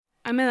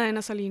I'm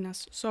Elena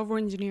Salinas, software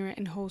engineer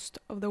and host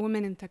of the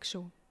Women in Tech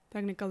Show,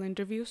 technical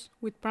interviews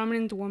with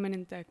prominent women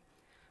in tech.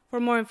 For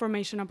more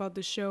information about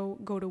the show,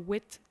 go to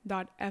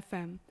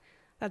wit.fm.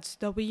 That's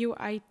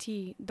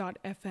WIT.fm.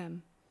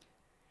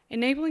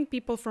 Enabling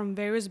people from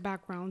various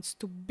backgrounds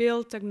to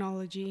build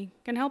technology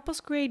can help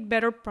us create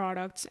better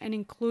products and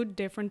include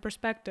different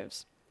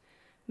perspectives.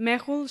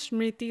 Mehul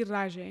Smriti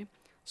Raje,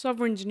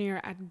 software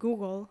engineer at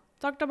Google,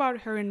 talked about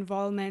her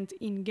involvement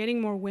in getting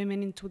more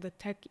women into the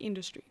tech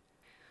industry.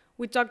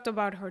 We talked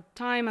about her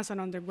time as an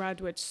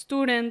undergraduate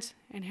student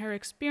and her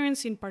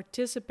experience in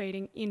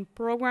participating in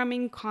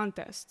programming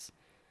contests.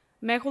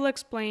 Mehul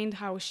explained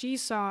how she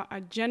saw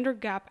a gender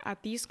gap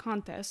at these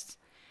contests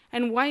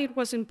and why it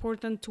was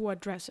important to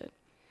address it.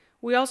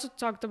 We also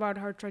talked about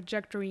her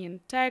trajectory in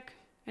tech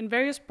and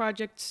various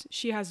projects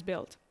she has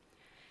built.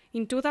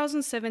 In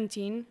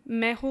 2017,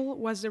 Mehul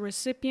was the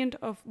recipient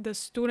of the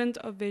Student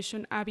of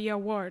Vision Abie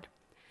Award.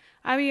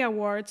 Abie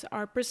Awards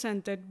are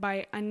presented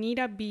by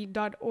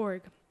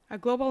AnitaB.org, a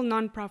global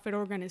nonprofit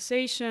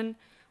organization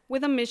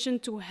with a mission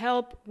to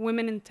help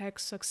women in tech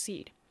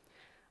succeed.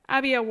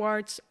 Abie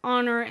Awards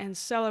honor and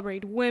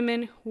celebrate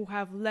women who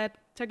have led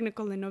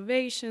technical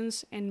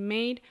innovations and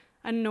made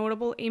a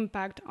notable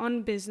impact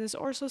on business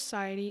or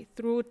society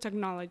through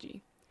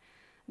technology.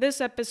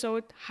 This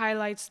episode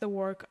highlights the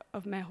work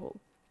of Mehul.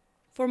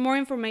 For more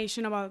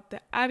information about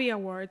the Abie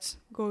Awards,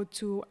 go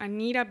to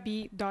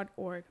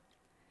AnitaB.org.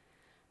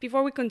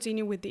 Before we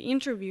continue with the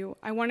interview,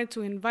 I wanted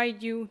to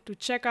invite you to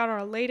check out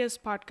our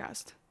latest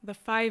podcast, The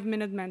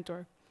 5-Minute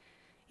Mentor.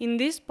 In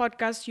this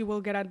podcast, you will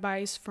get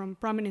advice from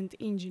prominent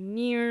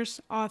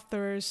engineers,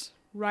 authors,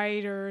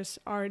 writers,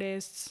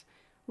 artists,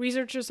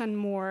 researchers, and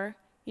more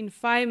in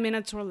 5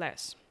 minutes or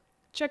less.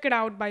 Check it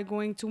out by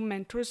going to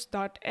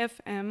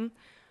mentors.fm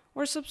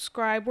or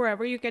subscribe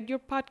wherever you get your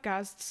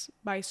podcasts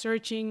by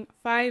searching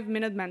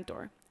 5-Minute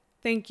Mentor.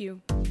 Thank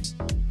you.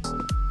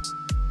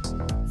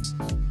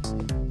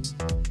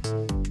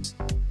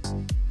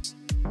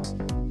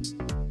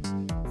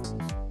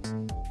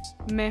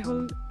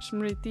 Mehul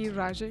Smriti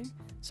Raje,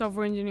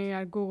 software engineer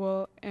at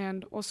Google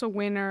and also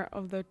winner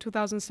of the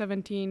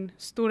 2017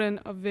 Student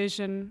of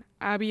Vision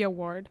Abie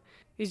Award,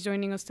 is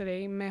joining us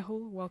today.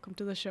 Mehul, welcome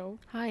to the show.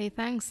 Hi,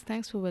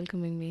 thanks for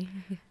welcoming me.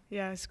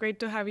 Yeah, it's great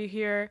to have you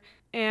here.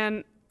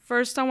 And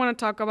first, I want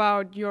to talk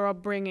about your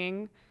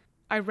upbringing.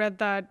 I read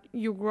that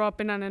you grew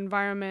up in an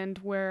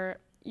environment where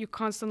you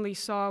constantly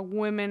saw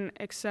women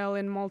excel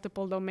in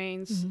multiple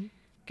domains. Mm-hmm.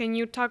 Can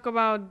you talk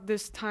about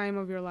this time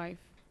of your life?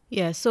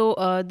 Yeah, so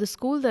the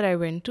school that I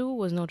went to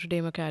was Notre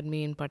Dame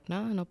Academy in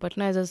Patna. Now,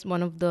 Patna is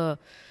one of the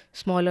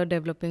smaller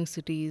developing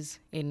cities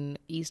in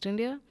East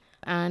India,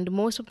 and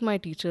most of my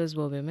teachers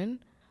were women.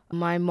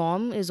 My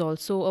mom is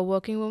also a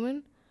working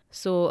woman,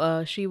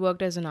 so she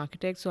worked as an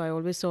architect, so I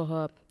always saw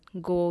her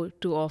go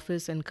to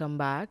office and come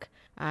back,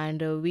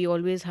 and we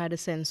always had a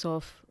sense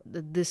of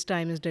that this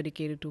time is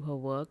dedicated to her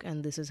work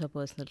and this is her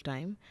personal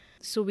time.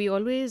 So we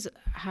always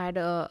had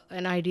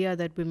an idea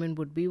that women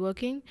would be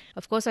working.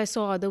 Of course, I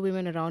saw other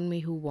women around me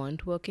who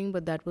weren't working,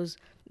 but that was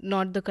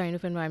not the kind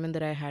of environment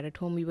that I had at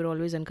home. We were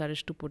always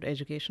encouraged to put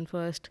education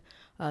first,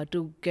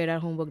 to get our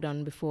homework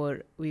done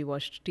before we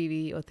watched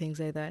TV or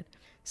things like that.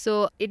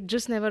 So it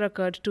just never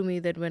occurred to me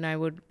that when I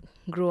would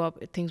grow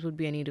up, things would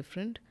be any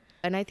different.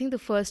 And I think the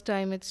first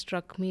time it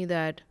struck me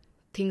that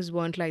things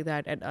weren't like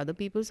that at other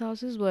people's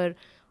houses were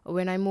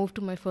when I moved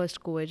to my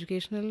first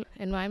co-educational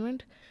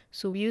environment.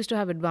 So we used to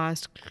have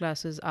advanced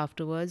classes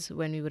afterwards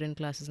when we were in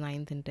classes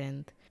 9th and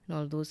 10th and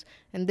all those.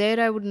 And there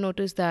I would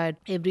notice that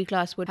every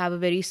class would have a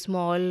very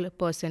small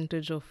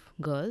percentage of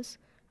girls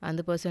and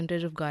the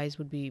percentage of guys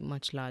would be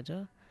much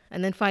larger.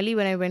 And then finally,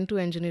 when I went to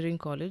engineering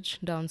college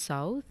down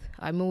south,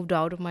 I moved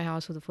out of my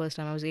house for the first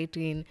time. I was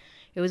 18.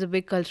 It was a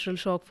big cultural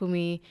shock for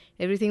me.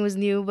 Everything was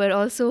new, but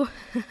also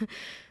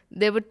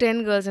there were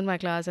 10 girls in my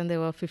class and there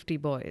were 50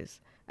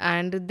 boys.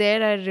 And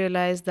there I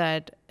realized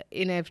that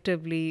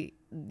inevitably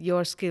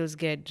your skills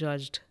get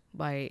judged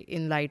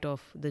in light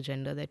of the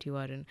gender that you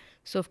are in.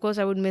 So of course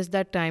I would miss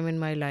that time in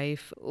my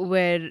life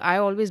where I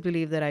always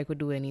believed that I could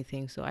do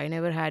anything. So I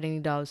never had any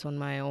doubts on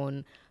my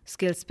own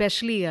skills,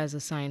 especially as a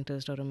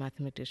scientist or a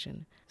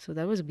mathematician. So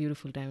that was a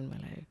beautiful time in my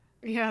life.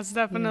 Yes,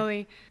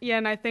 definitely. Yeah,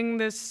 and I think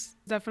this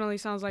definitely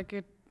sounds like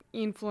it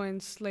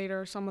influenced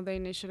later some of the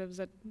initiatives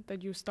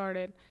that you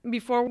started.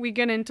 Before we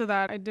get into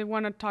that, I did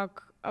want to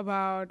talk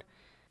about,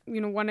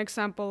 one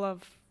example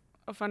of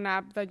an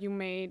app that you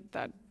made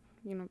that,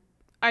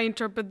 I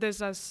interpret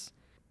this as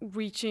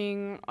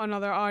reaching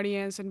another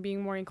audience and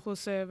being more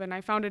inclusive, and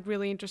I found it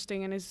really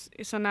interesting, and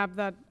it's an app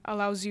that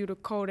allows you to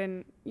code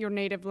in your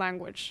native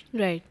language.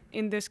 Right.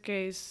 In this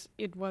case,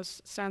 it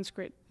was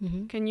Sanskrit.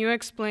 Mm-hmm. Can you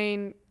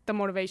explain the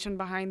motivation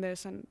behind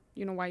this and,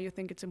 why you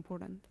think it's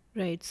important?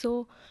 Right.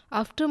 So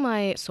after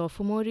my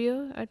sophomore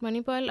year at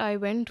Manipal, I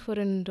went for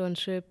an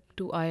internship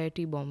to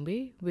IIT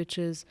Bombay, which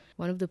is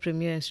one of the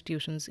premier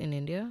institutions in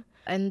India.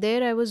 And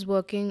there I was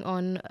working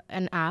on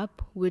an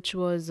app which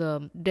was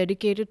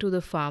dedicated to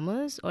the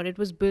farmers, or it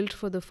was built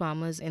for the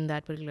farmers in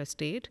that particular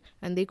state,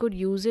 and they could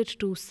use it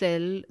to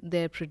sell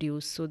their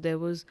produce. So there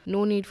was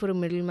no need for a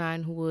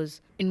middleman who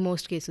was in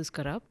most cases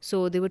corrupt.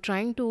 So they were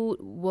trying to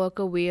work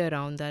a way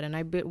around that, and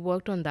I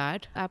worked on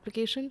that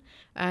application.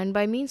 And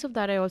by means of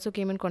that, I also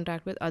came in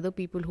contact with other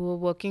people who were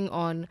working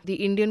on the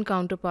Indian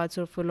counterparts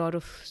of a lot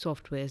of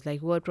softwares,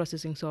 like word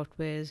processing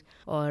softwares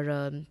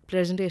or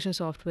presentation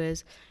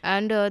softwares.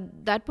 And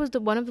that was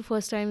one of the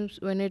first times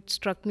when it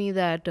struck me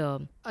that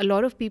a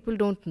lot of people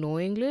don't know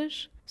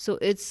English. So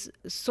it's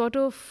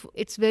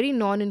very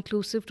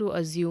non-inclusive to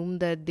assume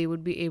that they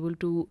would be able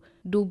to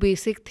do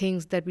basic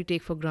things that we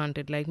take for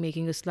granted, like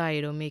making a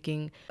slide or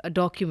making a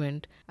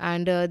document.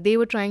 And they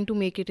were trying to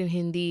make it in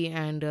Hindi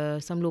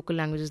and some local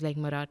languages like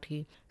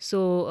Marathi.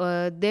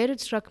 So there it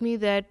struck me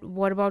that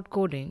what about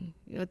coding?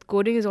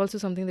 Coding is also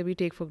something that we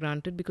take for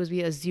granted because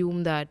we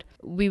assume that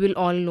we will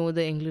all know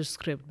the English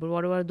script. But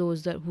what about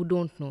those who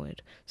don't know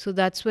it? So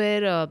that's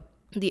where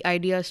the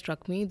idea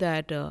struck me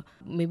that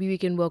maybe we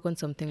can work on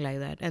something like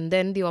that. And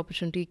then the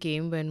opportunity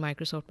came when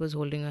Microsoft was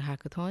holding a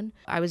hackathon.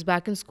 I was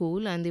back in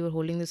school and they were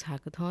holding this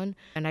hackathon,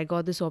 and I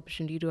got this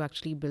opportunity to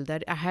actually build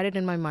that. I had it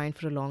in my mind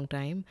for a long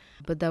time,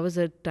 but that was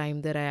the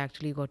time that I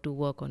actually got to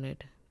work on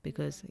it,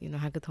 because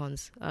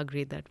hackathons are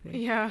great that way.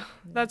 Yeah,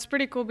 that's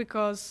pretty cool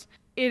because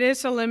it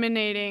is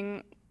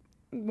eliminating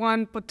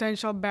one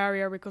potential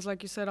barrier, because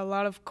like you said, a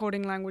lot of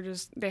coding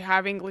languages, they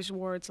have English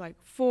words like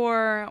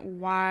for,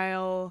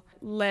 while,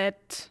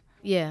 let.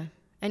 Yeah.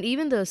 And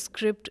even the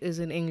script is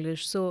in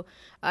English. So,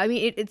 I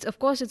mean, it's of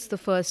course it's the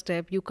first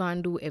step. You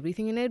can't do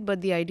everything in it,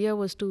 but the idea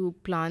was to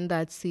plant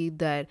that seed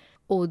that,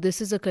 oh,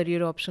 this is a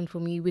career option for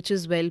me, which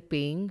is well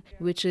paying,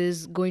 which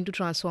is going to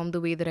transform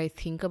the way that I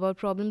think about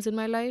problems in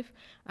my life.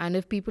 And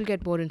if people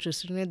get more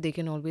interested in it, they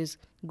can always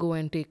go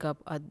and take up,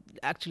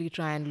 actually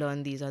try and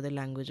learn these other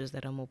languages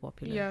that are more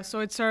popular. Yeah,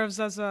 so it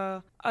serves as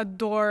a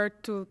door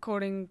to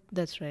coding.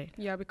 That's right.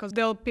 Yeah, because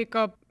they'll pick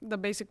up the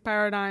basic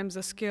paradigms,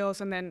 the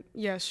skills, and then,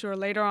 yeah, sure,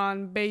 later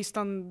on, based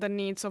on the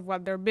needs of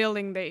what they're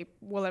building, they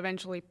will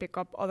eventually pick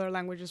up other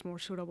languages more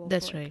suitable.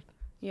 That's right.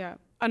 Yeah.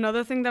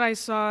 Another thing that I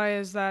saw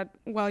is that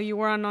while you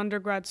were an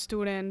undergrad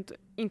student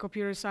in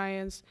computer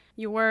science,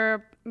 you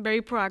were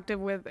very proactive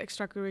with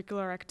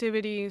extracurricular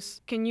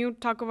activities. Can you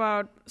talk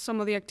about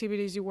some of the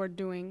activities you were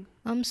doing?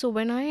 So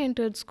when I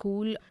entered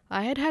school,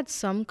 I had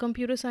some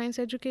computer science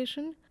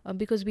education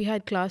because we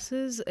had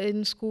classes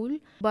in school,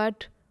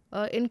 but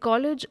in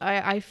college,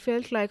 I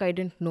felt like I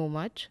didn't know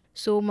much.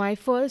 So my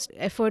first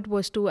effort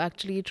was to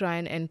actually try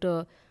and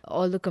enter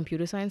all the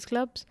computer science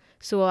clubs.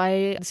 So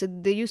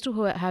they used to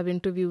have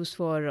interviews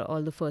for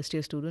all the first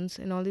year students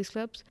in all these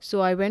clubs.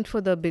 So I went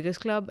for the biggest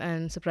club,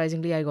 and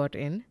surprisingly I got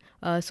in.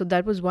 So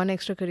that was one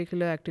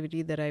extracurricular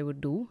activity that I would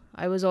do.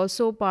 I was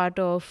also part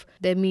of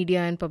their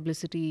media and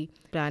publicity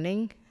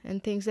planning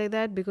and things like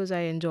that because I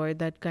enjoyed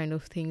that kind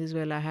of thing as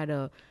well.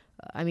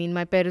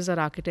 My parents are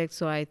architects,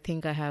 so I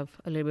think I have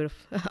a little bit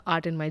of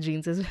art in my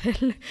genes as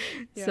well.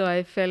 Yeah. So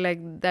I felt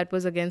like that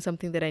was again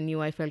something that I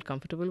knew I felt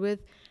comfortable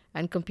with.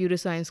 And computer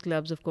science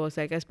clubs, of course,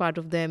 like as part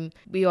of them,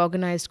 we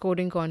organized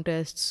coding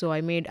contests. So I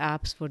made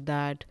apps for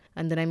that.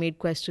 And then I made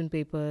question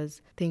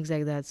papers, things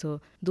like that.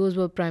 So those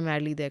were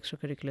primarily the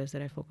extracurriculars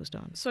that I focused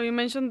on. So you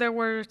mentioned there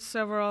were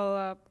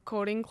several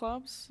coding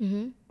clubs.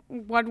 Mm-hmm.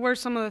 What were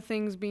some of the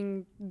things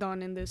being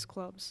done in these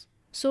clubs?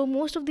 So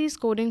most of these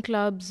coding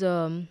clubs,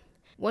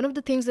 one of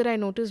the things that I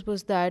noticed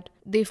was that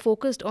they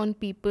focused on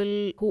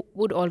people who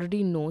would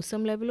already know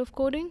some level of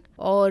coding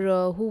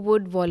or who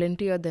would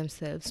volunteer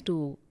themselves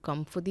to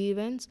come for the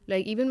events.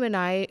 Like even when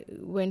I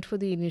went for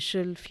the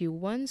initial few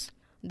ones,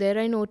 there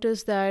I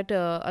noticed that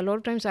a lot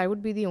of times I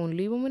would be the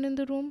only woman in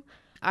the room.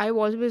 I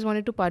always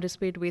wanted to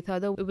participate with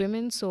other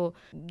women, so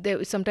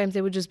sometimes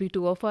there would just be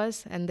two of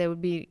us and there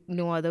would be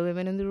no other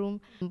women in the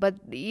room. But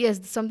yes,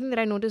 something that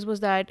I noticed was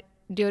that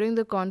during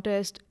the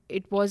contest,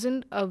 it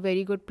wasn't a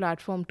very good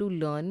platform to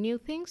learn new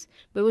things,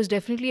 but it was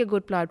definitely a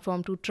good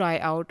platform to try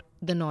out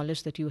the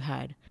knowledge that you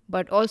had.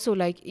 But also,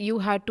 like, you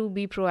had to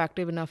be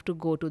proactive enough to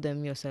go to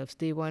them yourselves.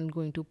 They weren't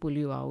going to pull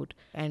you out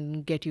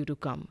and get you to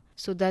come.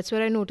 So that's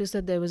where I noticed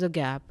that there was a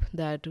gap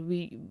that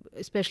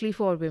especially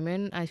for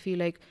women, I feel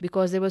like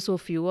because there were so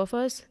few of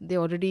us, they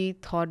already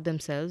thought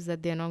themselves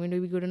that they're not going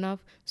to be good enough.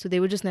 So they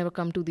would just never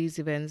come to these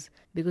events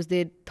because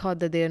they thought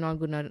that they're not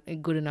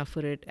good enough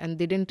for it, and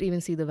they didn't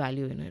even see the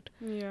value in it.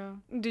 Yeah.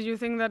 Did you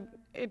think that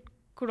it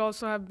could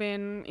also have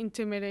been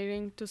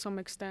intimidating to some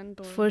extent?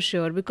 Or? For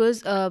sure,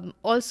 because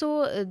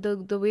also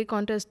the way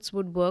contests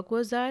would work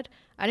was that,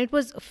 and it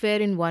was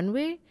fair in one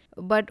way,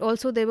 but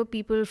also there were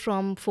people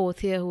from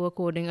fourth year who were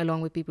coding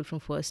along with people from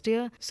first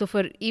year. So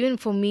even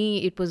for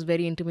me, it was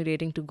very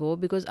intimidating to go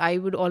because I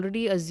would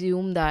already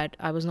assume that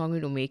I was not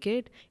going to make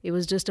it. It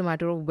was just a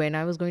matter of when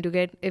I was going to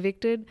get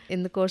evicted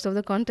in the course of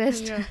the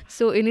contest. Yeah.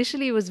 So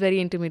initially it was very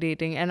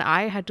intimidating, and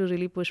I had to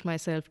really push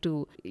myself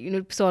to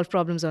solve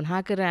problems on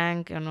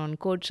HackerRank and on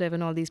CodeChef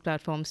and all these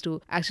platforms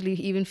to actually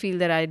even feel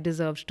that I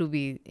deserved to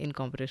be in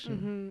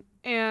competition.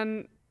 Mm-hmm.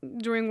 And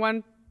during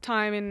one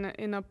time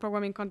in a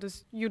programming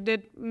contest, you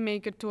did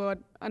make it to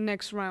a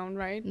next round,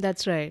 right?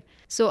 That's right.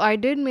 So I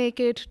did make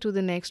it to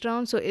the next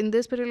round. So in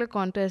this particular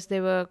contest,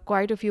 there were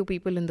quite a few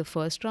people in the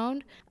first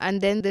round.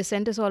 And then they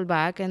sent us all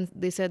back and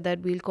they said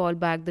that we'll call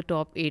back the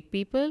top 8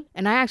 people.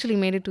 And I actually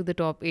made it to the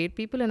top 8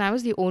 people. And I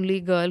was the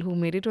only girl who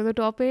made it to the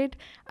top 8.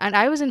 And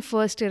I was in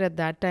first year at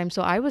that time.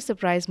 So I was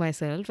surprised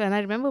myself. And I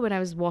remember when I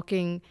was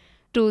walking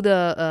to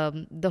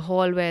the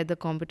hall where the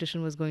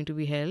competition was going to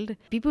be held,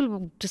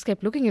 people just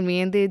kept looking at me,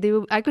 and they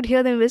were, I could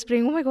hear them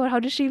whispering, "Oh my God, how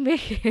did she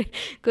make it?"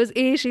 Because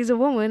A, she's a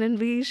woman, and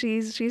B,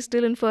 she's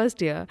still in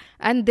first year.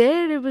 And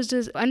there it was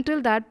just,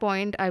 until that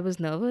point I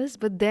was nervous,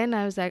 but then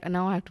I was like,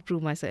 now I have to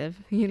prove myself.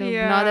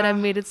 Now that I've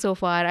Yeah. made it so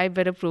far, I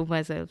better prove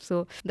myself.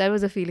 So that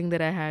was a feeling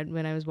that I had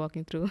when I was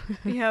walking through.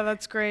 Yeah,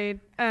 that's great.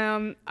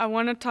 I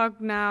want to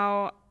talk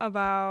now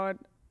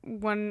about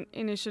one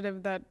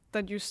initiative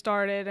that you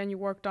started and you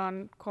worked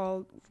on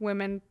called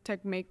Women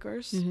Tech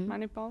Makers,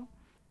 Manipal.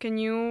 Can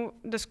you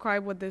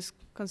describe what this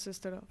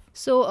consisted of?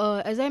 So,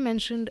 as I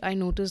mentioned, I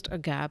noticed a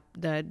gap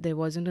that there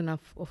wasn't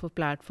enough of a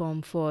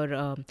platform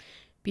for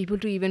people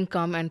to even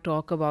come and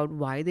talk about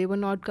why they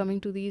were not coming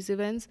to these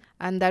events.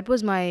 And that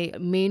was my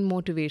main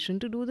motivation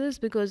to do this,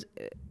 because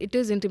it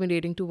is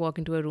intimidating to walk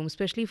into a room,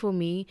 especially for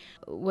me,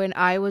 when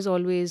I was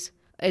always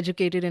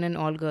educated in an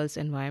all girls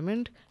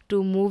environment,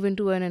 to move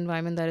into an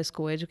environment that is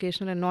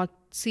co-educational and not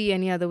see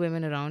any other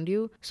women around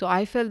you. So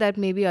I felt that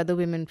maybe other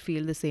women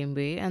feel the same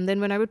way. And then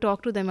when I would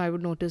talk to them, I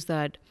would notice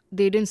that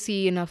they didn't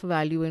see enough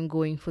value in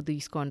going for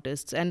these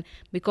contests. And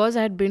because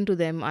I had been to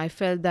them, I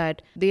felt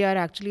that they are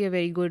actually a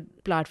very good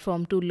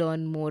platform to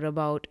learn more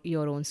about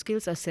your own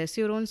skills, assess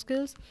your own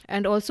skills,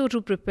 and also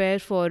to prepare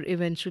for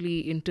eventually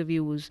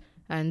interviews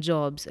and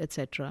jobs,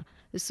 etc.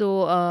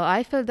 So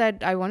I felt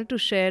that I wanted to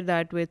share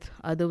that with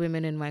other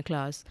women in my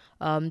class.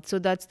 So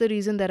that's the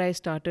reason that I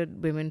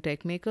started Women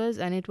Tech Makers,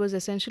 and it was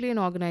essentially an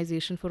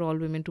organization for all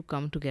women to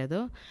come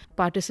together,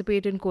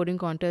 participate in coding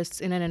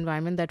contests in an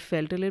environment that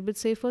felt a little bit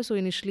safer. So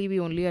initially, we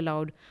only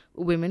allowed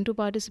women to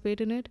participate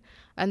in it,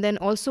 and then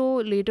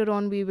also later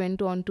on, we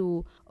went on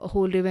to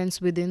hold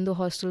events within the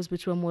hostels,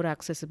 which were more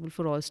accessible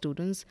for all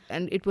students,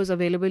 and it was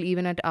available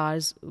even at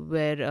ours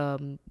where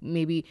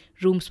maybe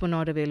rooms were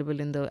not available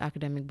in the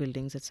academic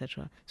buildings,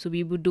 etc. So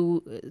we would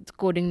do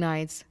coding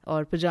nights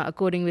or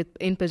coding with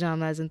in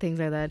pajamas and things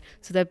like that,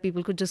 so that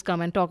people could just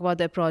come and talk about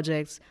their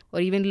projects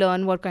or even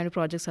learn what kind of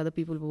projects other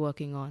people were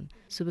working on.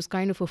 So it was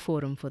kind of a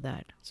forum for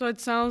that. So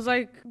it sounds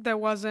like there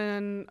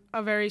wasn't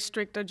a very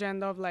strict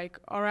agenda of like,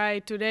 all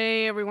right,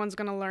 today everyone's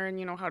gonna learn,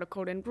 how to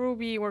code in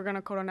Ruby. We're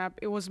gonna code an app.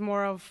 It was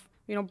more of,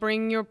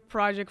 bring your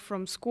project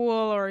from school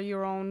or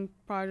your own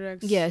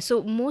projects. Yeah,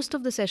 so most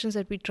of the sessions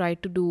that we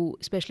tried to do,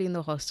 especially in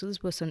the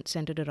hostels, were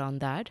centered around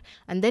that.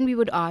 And then we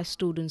would ask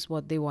students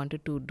what they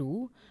wanted to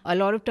do. A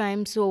lot of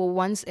times, so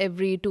once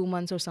every 2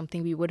 months or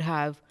something, we would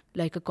have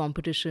like a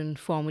competition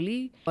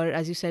formally, or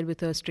as you said,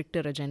 with a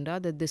stricter agenda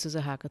that this is a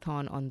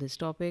hackathon on this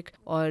topic,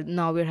 or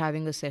now we're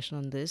having a session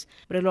on this.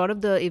 But a lot of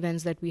the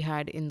events that we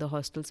had in the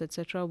hostels,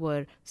 etc.,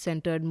 were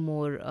centered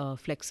more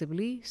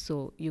flexibly,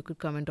 so you could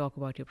come and talk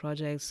about your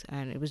projects,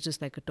 and it was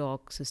just like a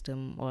talk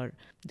system or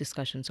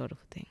discussion sort of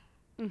a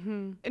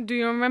thing. Do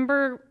you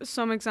remember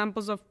some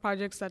examples of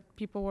projects that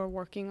people were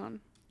working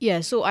on?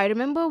 Yeah, so I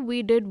remember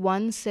we did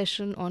one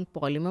session on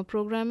polymer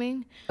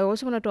programming. I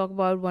also want to talk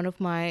about one of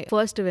my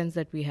first events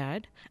that we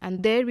had.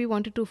 And there we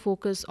wanted to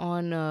focus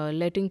on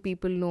letting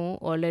people know,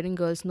 or letting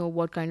girls know,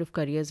 what kind of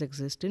careers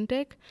exist in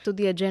tech. So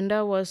the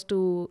agenda was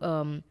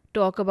to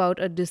talk about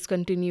a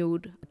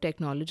discontinued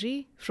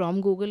technology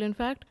from Google, in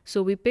fact.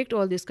 So we picked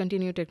all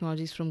discontinued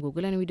technologies from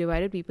Google and we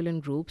divided people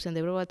in groups, and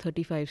there were about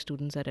 35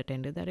 students that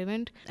attended that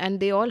event. And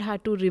they all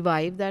had to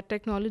revive that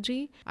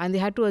technology, and they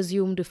had to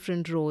assume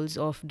different roles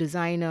of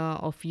designer,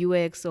 of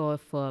UX,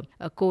 of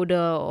a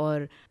coder,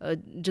 or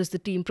just the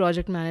team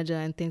project manager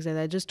and things like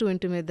that, just to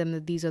intimate them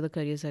that these are the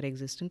careers that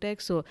exist in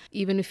tech. So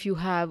even if you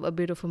have a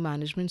bit of a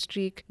management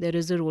streak, there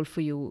is a role for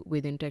you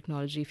within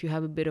technology. If you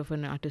have a bit of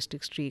an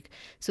artistic streak.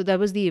 So that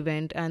was the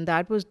event, and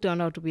that was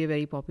turned out to be a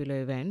very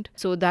popular event.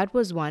 So that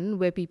was one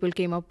where people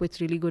came up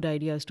with really good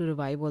ideas to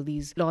revive all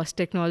these lost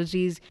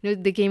technologies.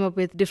 They came up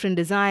with different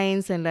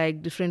designs and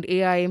like different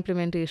AI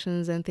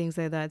implementations and things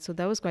like that. So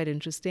that was quite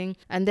interesting.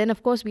 And then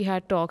of course we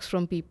had talks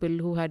from people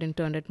who had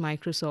interned at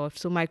Microsoft.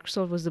 So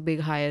Microsoft was the big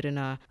hire in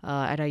at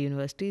our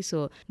university.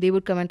 So they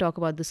would come and talk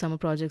about the summer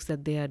projects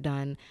that they had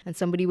done, and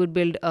somebody would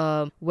build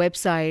a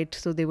website.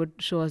 So they would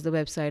show us the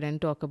website and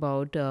talk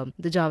about the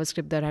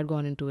JavaScript that had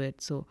gone into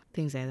it. So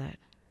things like that.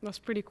 That's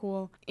pretty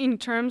cool. In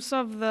terms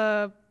of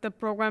the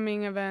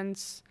programming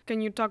events, can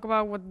you talk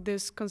about what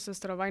this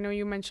consisted of? I know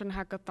you mentioned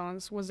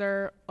hackathons. Was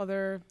there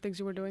other things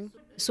you were doing?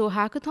 So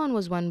hackathon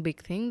was one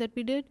big thing that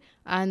we did,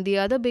 and the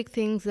other big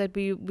things that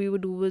we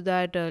would do was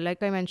that,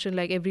 like I mentioned,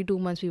 like every 2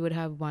 months we would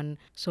have one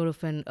sort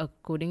of a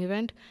coding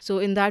event. So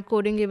in that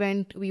coding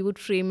event, we would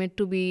frame it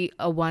to be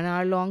a 1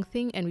 hour long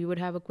thing, and we would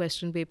have a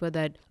question paper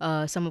that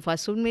some of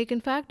us would make.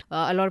 In fact,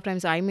 a lot of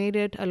times I made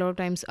it, a lot of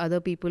times other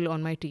people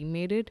on my team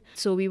made it.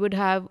 So we would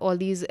have all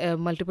these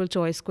multiple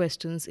choice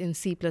questions in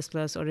C++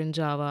 or in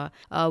Java,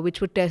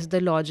 which would test the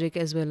logic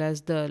as well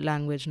as the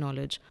language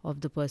knowledge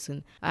of the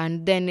person.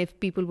 And then if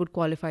people would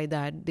qualify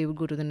that, they would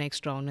go to the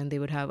next round and they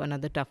would have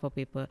another tougher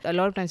paper. A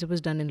lot of times it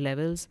was done in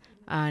levels,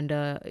 and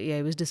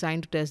it was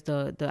designed to test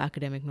the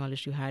academic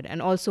knowledge you had,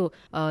 and also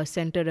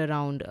centered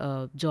around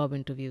job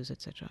interviews,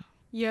 etc.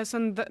 Yes,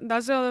 and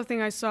that's the other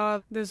thing I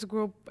saw this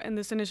group and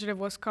this initiative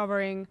was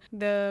covering.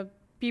 The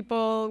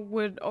people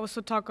would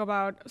also talk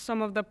about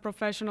some of the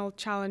professional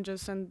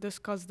challenges and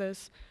discuss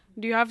this.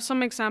 Do you have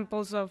some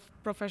examples of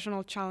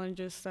professional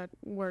challenges that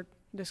were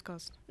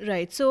discussed?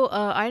 Right. So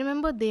I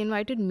remember they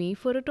invited me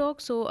for a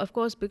talk. So of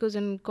course, because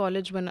in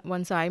college, when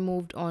once I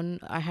moved on,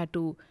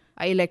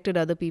 I elected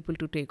other people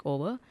to take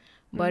over.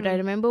 But I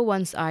remember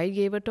once I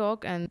gave a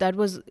talk, and that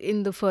was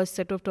in the first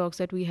set of talks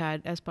that we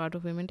had as part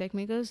of Women Tech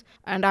Makers.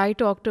 And I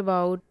talked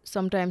about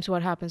sometimes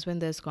what happens when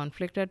there's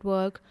conflict at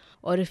work,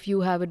 or if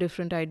you have a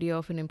different idea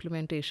of an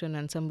implementation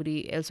and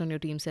somebody else on your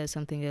team says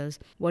something else,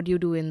 what do you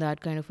do in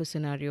that kind of a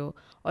scenario?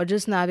 Or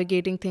just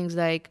navigating things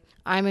like,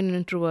 I'm an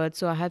introvert,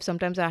 so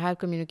sometimes I have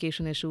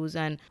communication issues,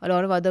 and a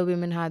lot of other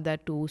women had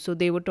that too. So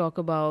they would talk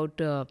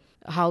about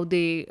how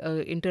they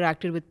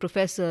interacted with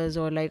professors,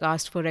 or like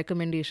asked for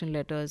recommendation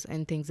letters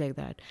and things like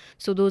that.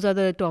 So those are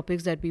the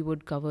topics that we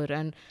would cover.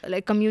 And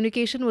like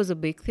communication was a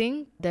big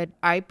thing that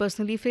I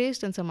personally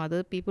faced and some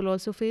other people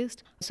also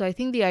faced. So I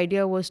think the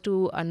idea was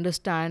to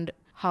understand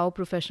how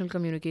professional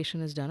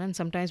communication is done. And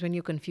sometimes when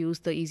you're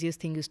confused, the easiest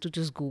thing is to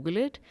just Google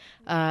it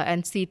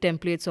and see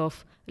templates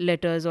of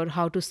letters or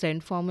how to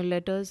send formal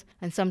letters.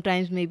 And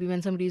sometimes maybe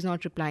when somebody is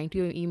not replying to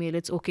your email,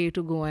 it's okay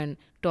to go and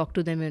talk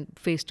to them in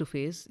face to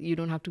face. You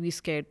don't have to be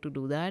scared to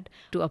do that,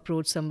 to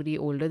approach somebody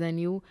older than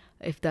you,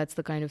 if that's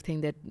the kind of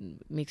thing that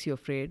makes you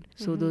afraid.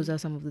 So those are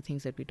some of the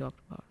things that we talked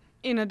about.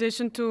 In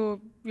addition to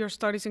your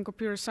studies in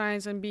computer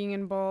science and being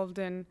involved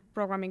in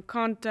programming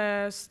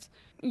contests,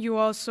 you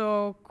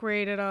also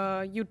created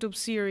a YouTube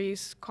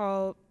series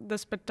called The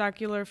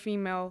Spectacular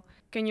Female.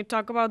 Can you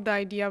talk about the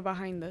idea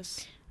behind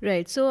this?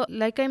 Right. So,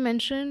 like I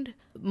mentioned,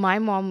 my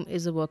mom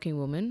is a working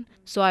woman.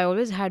 So, I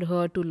always had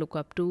her to look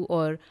up to,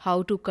 or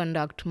how to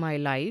conduct my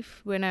life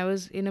when I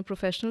was in a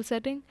professional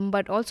setting.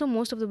 But also,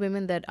 most of the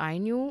women that I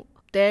knew,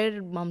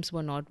 their moms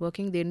were not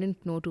working. They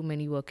didn't know too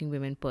many working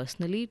women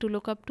personally to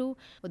look up to,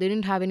 or they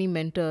didn't have any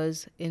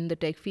mentors in the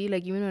tech field.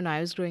 Like even when I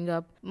was growing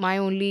up, my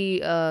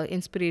only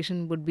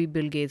inspiration would be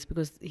Bill Gates,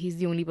 because he's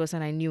the only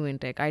person I knew in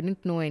tech. I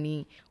didn't know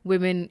any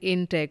women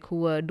in tech who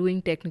were doing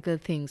technical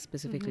things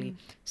specifically.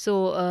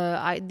 So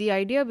the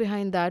idea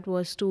behind that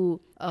was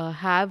to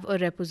have a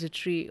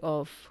repository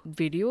of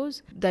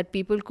videos that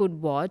people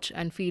could watch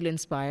and feel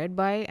inspired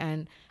by,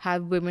 and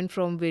have women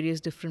from various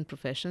different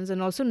professions,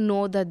 and also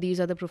know that these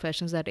are the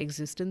professions that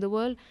exist in the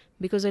world.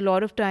 Because a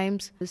lot of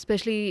times,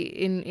 especially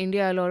in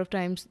India, a lot of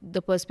times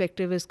the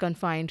perspective is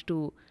confined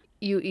to,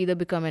 you either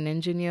become an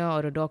engineer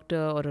or a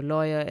doctor or a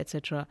lawyer,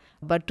 etc.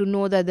 But to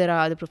know that there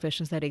are other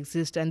professions that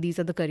exist, and these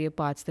are the career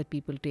paths that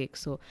people take.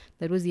 So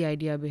that was the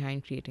idea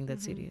behind creating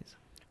that series.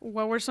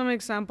 What were some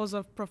examples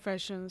of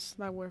professions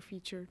that were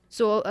featured?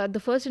 So the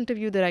first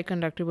interview that I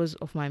conducted was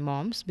of my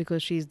mom's,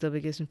 because she's the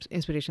biggest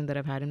inspiration that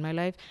I've had in my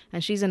life,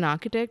 and she's an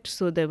architect.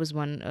 So there was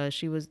one.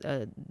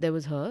 There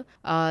was her.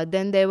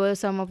 Then there were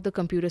some of the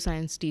computer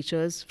science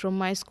teachers from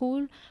my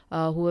school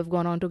who have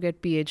gone on to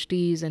get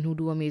PhDs and who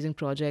do amazing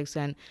projects.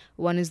 And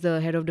one is the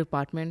head of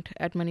department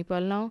at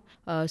Manipal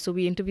now. So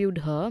we interviewed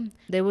her.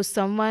 There was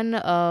someone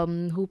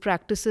who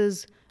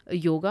practices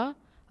yoga.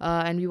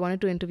 And we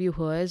wanted to interview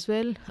her as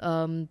well.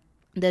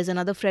 There's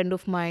another friend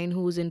of mine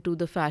who's into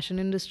the fashion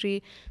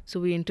industry, so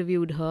we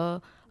interviewed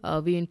her.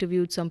 We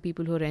interviewed some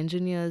people who are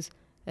engineers,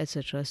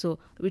 etc. So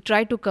we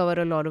tried to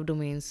cover a lot of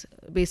domains.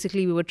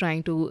 Basically, we were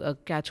trying to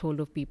catch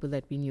hold of people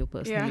that we knew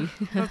personally.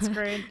 Yeah, that's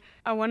great.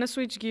 I want to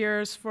switch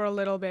gears for a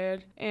little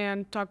bit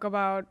and talk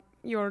about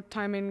your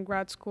time in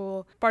grad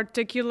school,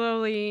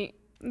 particularly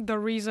the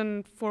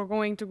reason for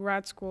going to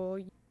grad school.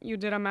 You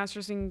did a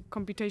master's in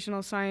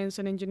computational science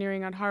and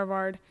engineering at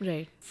Harvard.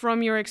 Right.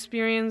 From your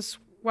experience,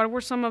 what were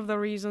some of the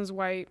reasons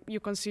why you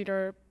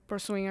consider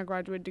pursuing a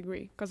graduate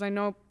degree? Because I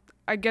know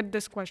I get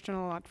this question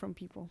a lot from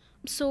people.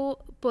 So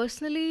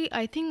personally,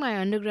 I think my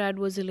undergrad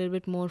was a little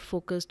bit more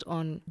focused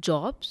on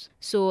jobs.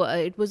 So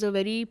it was a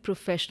very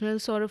professional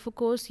sort of a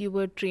course. You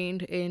were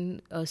trained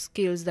in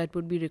skills that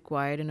would be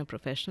required in a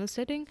professional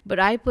setting. But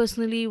I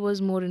personally was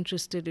more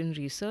interested in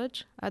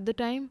research at the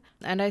time.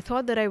 And I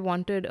thought that I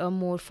wanted a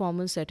more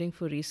formal setting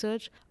for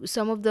research.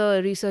 Some of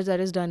the research that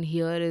is done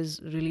here is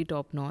really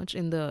top notch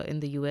in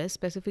the US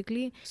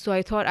specifically. So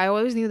I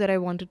always knew that I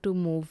wanted to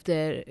move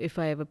there if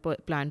I ever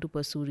plan to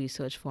pursue research.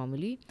 research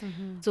formally.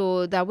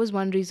 So that was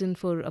one reason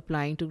for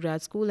applying to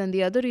grad school. And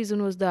the other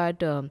reason was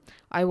that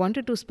I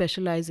wanted to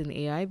specialize in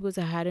AI because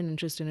I had an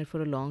interest in it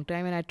for a long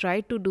time. And I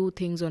tried to do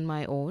things on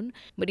my own.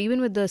 But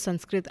even with the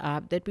Sanskrit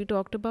app that we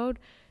talked about,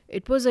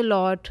 it was a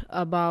lot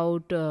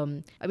about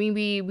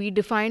we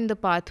defined the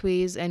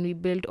pathways and we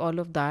built all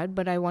of that,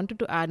 but I wanted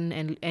to add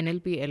an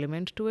NLP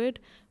element to it,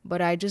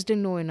 but I just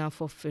didn't know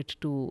enough of it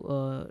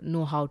to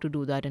know how to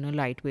do that in a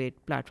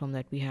lightweight platform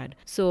that we had.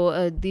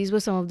 So these were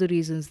some of the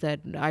reasons that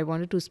I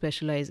wanted to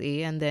specialize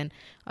and then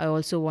I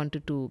also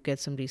wanted to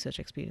get some research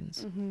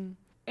experience.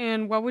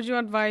 And what would you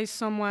advise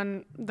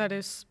someone that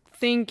is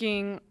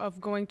thinking of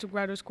going to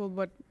graduate school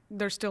but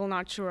they're still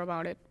not sure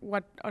about it?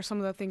 What are some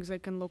of the things they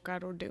can look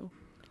at or do?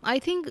 I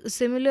think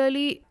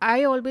similarly,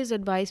 I always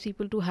advise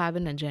people to have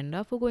an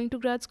agenda for going to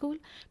grad school,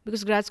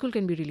 because grad school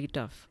can be really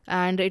tough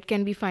and it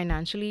can be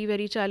financially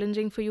very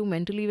challenging for you,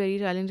 mentally very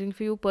challenging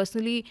for you.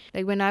 Personally,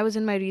 like when I was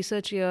in my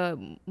research year,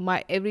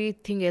 my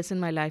everything else in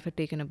my life had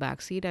taken a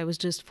backseat. I was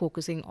just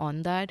focusing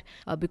on that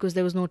because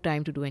there was no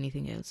time to do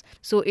anything else.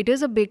 So it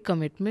is a big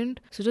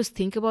commitment. So just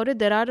think about it.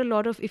 There are a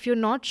lot of, if you're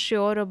not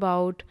sure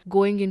about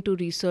going into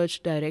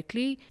research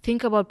directly,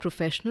 think about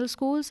professional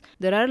schools.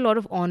 There are a lot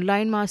of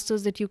online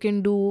masters that you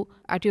can do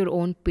at your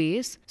own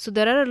pace. So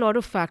there are a lot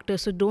of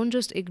factors. So don't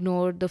just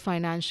ignore the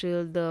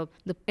financial, the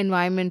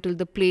environmental,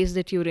 the place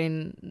that you're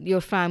in,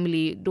 your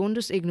family. Don't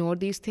just ignore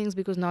these things,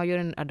 because now you're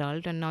an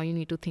adult and now you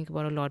need to think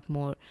about a lot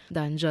more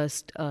than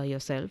just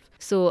yourself.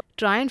 So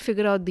try and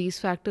figure out these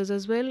factors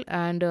as well.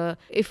 And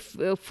if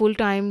a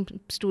full-time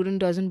student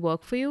doesn't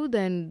work for you,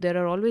 then there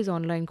are always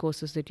online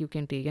courses that you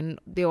can take, and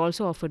they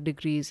also offer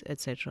degrees,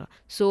 etc.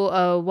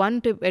 So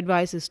one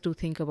advice is to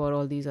think about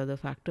all these other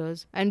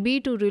factors, and B,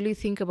 to really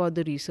think about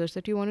the research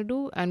that you want to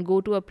do and go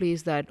to a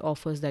place that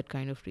offers that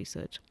kind of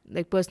research.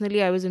 Like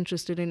personally, I was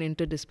interested in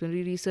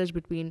interdisciplinary research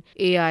between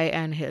AI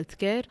and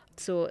healthcare.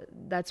 So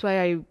that's why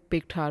I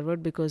picked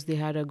Harvard, because they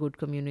had a good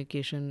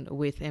communication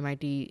with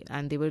MIT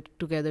and they were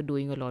together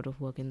doing a lot of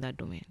work in that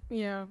domain.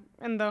 Yeah,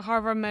 and the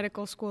Harvard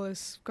Medical School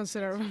is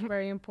considered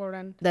very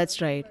important.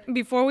 That's right.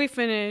 Before we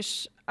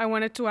finish, I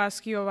wanted to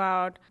ask you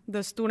about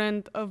the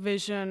Student of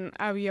Vision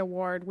Abie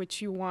Award,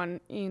 which you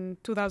won in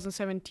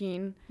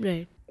 2017.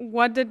 Right.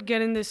 What did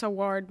getting this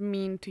award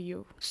mean to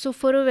you? So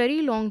for a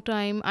very long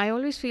time, I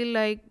always feel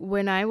like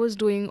when I was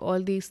doing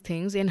all these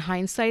things, in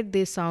hindsight,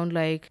 they sound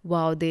like,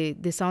 wow, they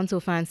sound so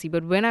fancy.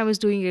 But when I was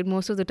doing it,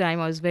 most of the time,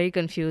 I was very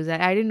confused.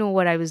 I didn't know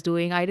what I was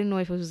doing. I didn't know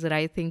if it was the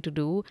right thing to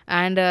do.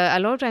 And a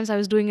lot of times I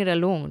was doing it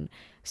alone.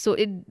 So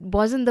it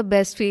wasn't the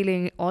best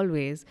feeling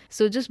always.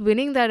 So just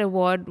winning that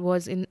award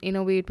was, in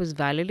a way, it was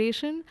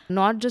validation,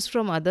 not just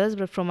from others,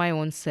 but from my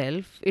own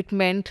self. It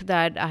meant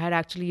that I had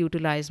actually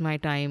utilized my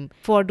time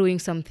for doing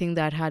something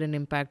that had an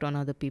impact on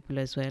other people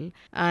as well.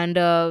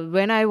 And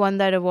when I won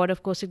that award,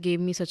 of course, it gave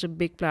me such a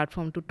big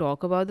platform to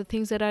talk about the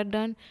things that I'd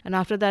done. And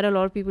after that, a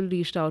lot of people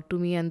reached out to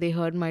me and they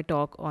heard my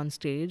talk on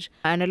stage.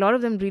 And a lot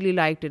of them really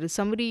liked it.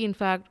 Somebody, in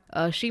fact,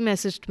 she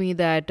messaged me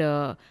that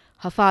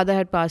her father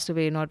had passed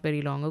away not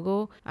very long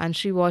ago, and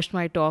she watched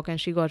my talk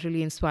and she got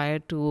really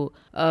inspired to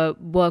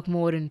work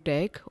more in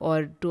tech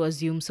or to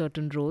assume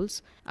certain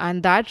roles.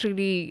 And that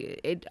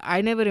really, I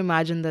never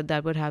imagined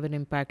that would have an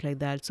impact like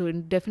that. So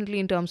definitely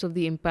in terms of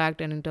the impact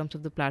and in terms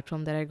of the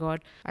platform that I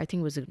got, I think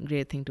it was a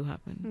great thing to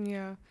happen.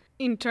 Yeah.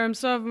 In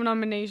terms of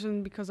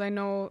nomination, because I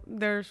know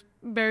there's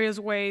various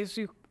ways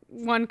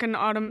one can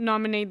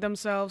auto-nominate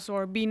themselves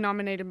or be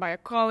nominated by a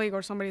colleague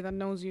or somebody that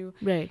knows you.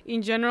 Right.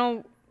 In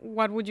general,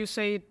 what would you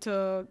say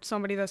to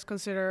somebody that's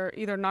considered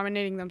either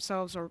nominating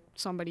themselves or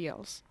somebody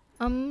else?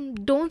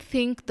 Don't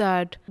think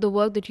that the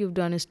work that you've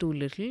done is too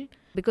little,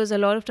 because a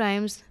lot of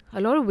times, a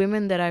lot of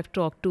women that I've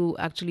talked to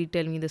actually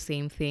tell me the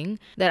same thing,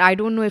 that I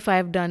don't know if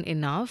I've done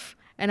enough.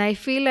 And I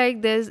feel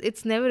like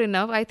it's never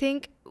enough. I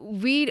think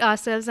we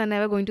ourselves are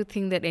never going to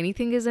think that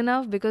anything is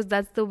enough, because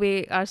that's the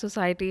way our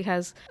society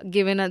has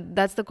given us,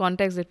 that's the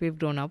context that we've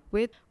grown up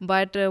with.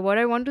 But what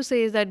I want to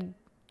say is that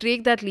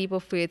take that leap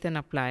of faith and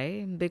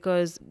apply,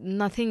 because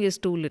nothing is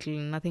too little,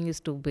 nothing is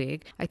too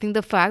big. I think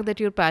the fact that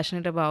you're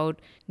passionate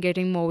about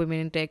getting more women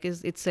in tech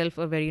is itself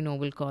a very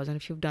noble cause. And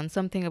if you've done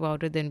something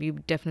about it, then we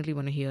definitely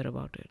want to hear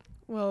about it.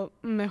 Well,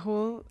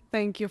 Mehul,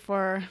 thank you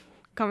for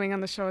coming on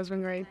the show. It's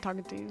been great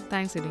talking to you.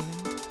 Thanks,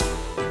 Elena.